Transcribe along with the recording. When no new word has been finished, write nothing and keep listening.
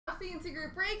Fancy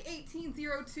Group Break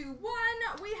 18021.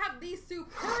 We have the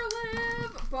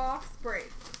Superlative Box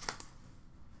Break.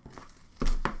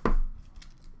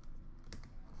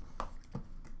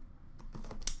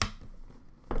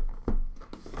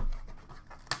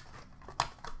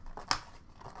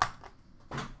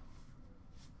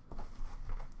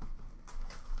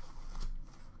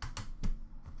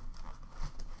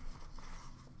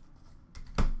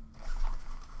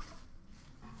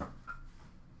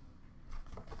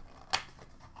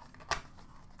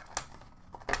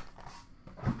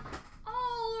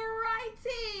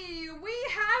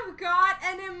 Got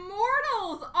an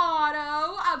Immortals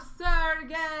auto of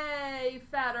Sergey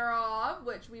Fedorov,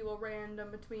 which we will random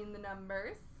between the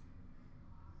numbers.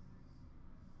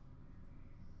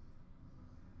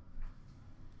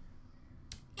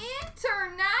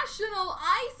 International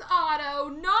Ice auto,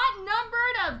 not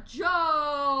numbered, of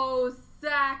Joe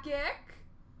Sakic.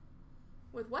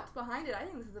 With what's behind it, I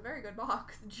think this is a very good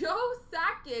box. Joe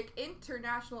Sakic,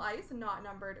 International Ice, not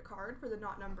numbered card for the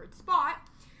not numbered spot.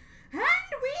 And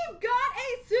we've got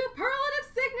a Superlative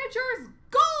Signatures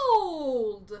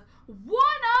Gold! 1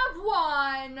 of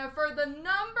 1 for the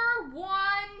number 1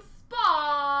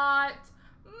 spot,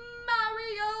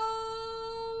 Mario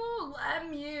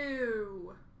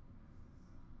Lemieux.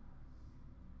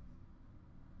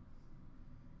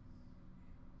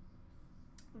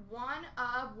 One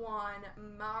of 1,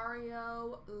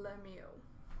 Mario Lemieux.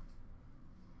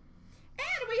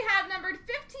 And we have numbered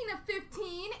 15 of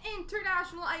 15,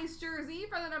 International Ice jersey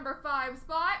for the number 5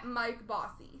 spot, Mike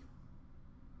Bossy.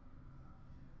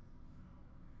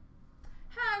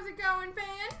 How's it going,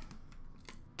 fan?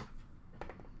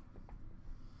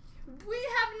 We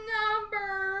have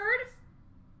numbered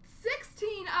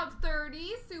 16 of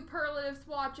 30, Superlative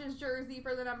Swatches jersey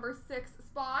for the number 6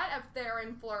 spot of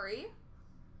Theron Fleury.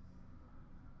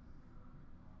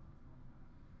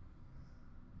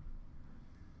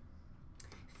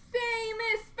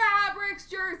 Famous Fabrics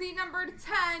jersey numbered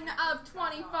 10 of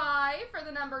 25 for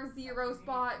the number 0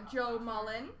 spot, Joe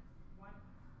Mullen.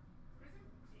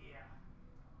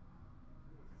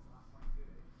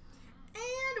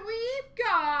 And we've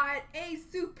got a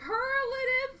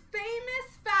Superlative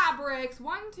Famous Fabrics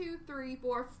 1, 2, 3,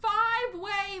 4,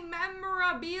 5-way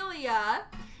memorabilia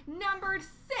numbered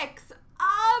 6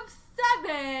 of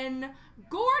 7,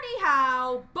 Gordie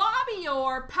Howe, Bobby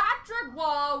Orr, Patrick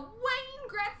Waugh, Wayne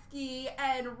Gretzky,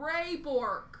 and Ray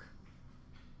Bork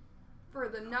for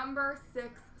the number 6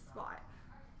 spot.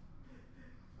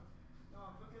 No,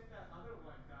 look at that other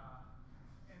one,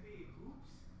 NBA Hoops.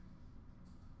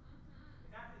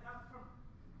 Is that from?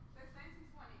 That's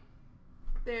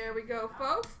 1920. There we go,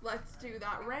 folks. Let's do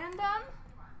that random.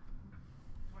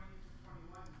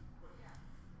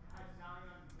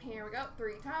 Here we go,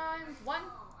 3 times. 1,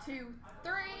 2,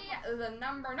 3. The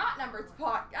number, not numbered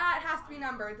spot. It has to be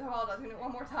numbered. So hold on, I'm going to do it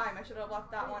one more time. I should have left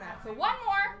that one out. So one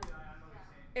more.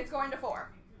 It's going to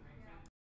 4.